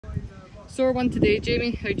Sore one today,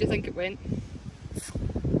 Jamie. How do you think it went?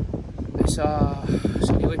 It's a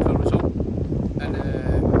really poor result, and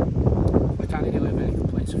I can't really have any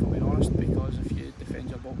complaints if I'm being honest, because if you defend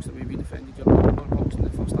your box the way we defended your box in the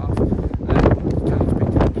first half, you can't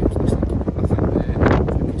expect to win games this league. I think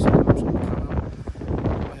the is absolutely criminal.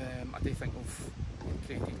 I do think we've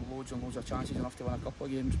created loads and loads of chances enough to win a couple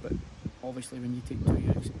of games, but obviously when you take 2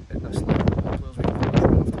 years at this level, the players we have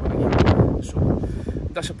enough to win a game. So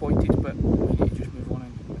disappointed, but we need to just move on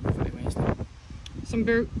and move into Wednesday. Some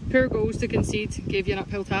poor goals to concede gave you an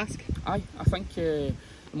uphill task. Aye, I think the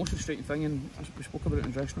most frustrating thing, and as we spoke about it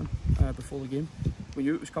in the dressing room before the game, we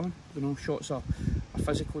knew it was coming. You know, shots are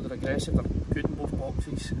physical, they're aggressive, they're good in both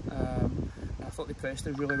boxes. And I thought they pressed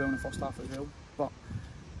us really well in the first half as well. But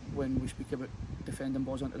when we speak about defending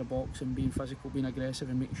balls into the box and being physical, being aggressive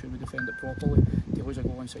and making sure we defend it properly, to lose a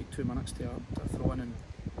goal inside 2 minutes to a throw in and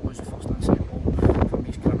lose the first and second ball for me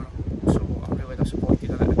is criminal. So I'm really disappointed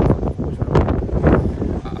in it. I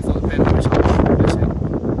thought the penalty was harsh, if I'm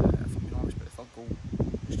being honest, but the third goal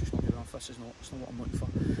was just not good enough. It's not what I'm looking for.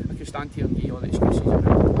 I could stand here and give you all the excuses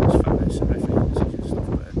about the fitness and refereeing decisions and stuff,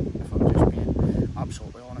 but if I'm just being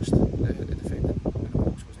absolutely honest, the defending in the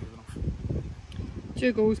box wasn't good enough.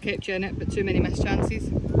 2 goals kept you in it, but too many missed chances.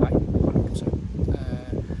 Aye, 100%.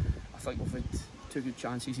 I think we've had 2 good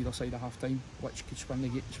chances either side of half time, which could swing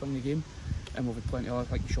the game, and we've had plenty of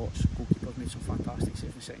other shots. Goalkeepers made some fantastic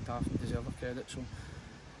saves in the second half and deserve their credit. So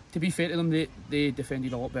to be fair to them, they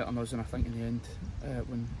defended a lot better than us, and I think in the end,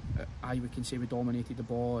 when we can say we dominated the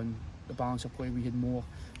ball and the balance of play, we had more,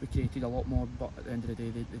 we created a lot more, but at the end of the day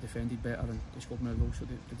they defended better and they scored more goals, so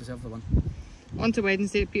they deserve the win. On to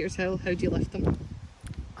Wednesday at Petershill, how do you lift them?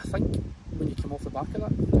 I think when you come off the back of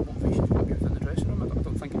that, the motivation's got to be within the dressing room. I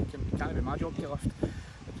don't think it can't be my job to lift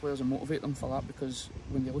the players and motivate them for that, because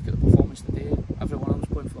when they look at the performance today, every one of them is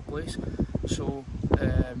playing for a place. So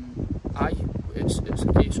it's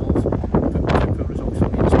a case of two poor results for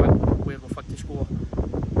me this win, where we've had to score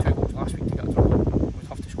 2 goals last week to get a draw. We'd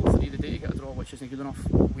have to score 3 today to get a draw, which isn't good enough.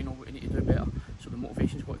 We know what we need to do better. So the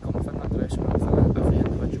motivation's got to come within that dressing room, within every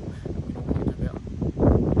individual.